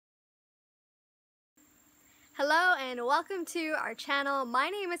Hello and welcome to our channel. My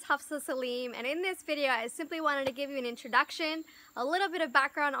name is Hafsa Salim, and in this video I simply wanted to give you an introduction, a little bit of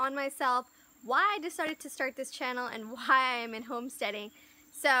background on myself, why I decided to start this channel, and why I am in homesteading.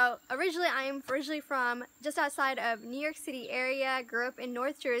 So originally I am from just outside of New York City area, grew up in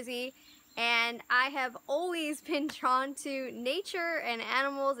North Jersey, and I have always been drawn to nature and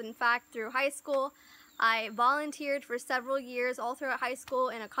animals. In fact, through high school I volunteered for several years all throughout high school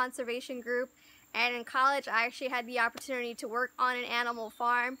in a conservation group. And in college, I actually had the opportunity to work on an animal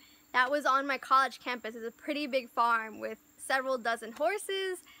farm that was on my college campus. It's a pretty big farm with several dozen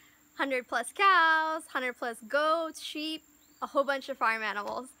horses, 100 plus cows, 100 plus goats, sheep, a whole bunch of farm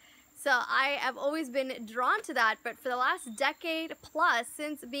animals. So I have always been drawn to that, but for the last decade plus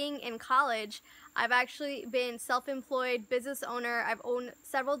since being in college, I've actually been self-employed business owner. I've owned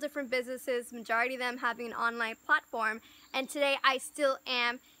several different businesses, majority of them having an online platform, and today I still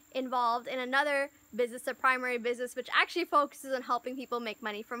am involved in another business, a primary business, which actually focuses on helping people make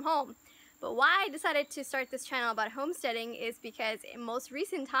money from home. But why I decided to start this channel about homesteading is because in most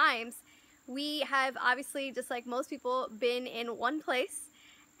recent times, we have obviously, just like most people, been in one place.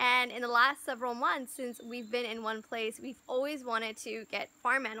 And in the last several months since we've been in one place, we've always wanted to get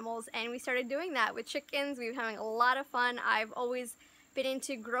farm animals, and we started doing that with chickens. We've been having a lot of fun. I've always been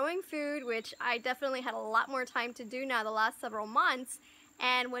into growing food, which I definitely had a lot more time to do now the last several months.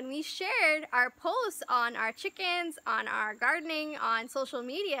 And when we shared our posts on our chickens, on our gardening, on social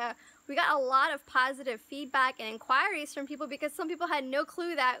media, we got a lot of positive feedback and inquiries from people, because some people had no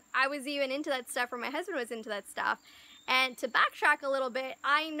clue that I was even into that stuff or my husband was into that stuff. And to backtrack a little bit,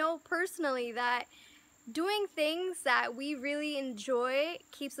 I know personally that doing things that we really enjoy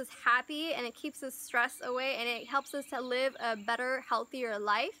keeps us happy, and it keeps us stress away, and it helps us to live a better, healthier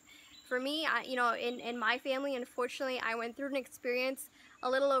life. For me, in my family, unfortunately, I went through an experience a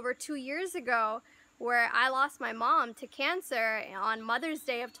little over 2 years ago where I lost my mom to cancer on Mother's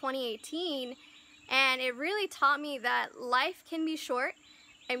Day of 2018, and it really taught me that life can be short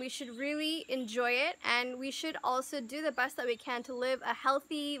and we should really enjoy it, and we should also do the best that we can to live a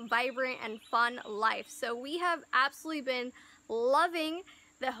healthy, vibrant, and fun life. So we have absolutely been loving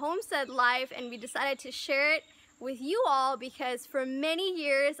the homestead life, and we decided to share it with you all because for many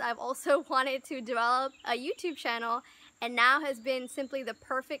years I've also wanted to develop a YouTube channel, and now has been simply the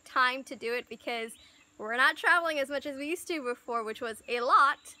perfect time to do it because we're not traveling as much as we used to before, which was a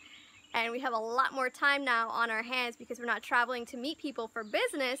lot, and we have a lot more time now on our hands because we're not traveling to meet people for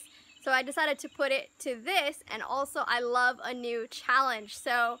business. So I decided to put it to this, and also I love a new challenge.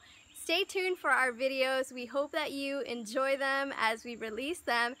 So stay tuned for our videos. We hope that you enjoy them as we release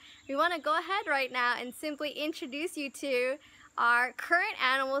them. We want to go ahead right now and simply introduce you to our current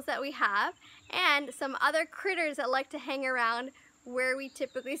animals that we have and some other critters that like to hang around where we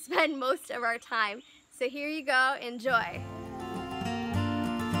typically spend most of our time. So here you go, enjoy.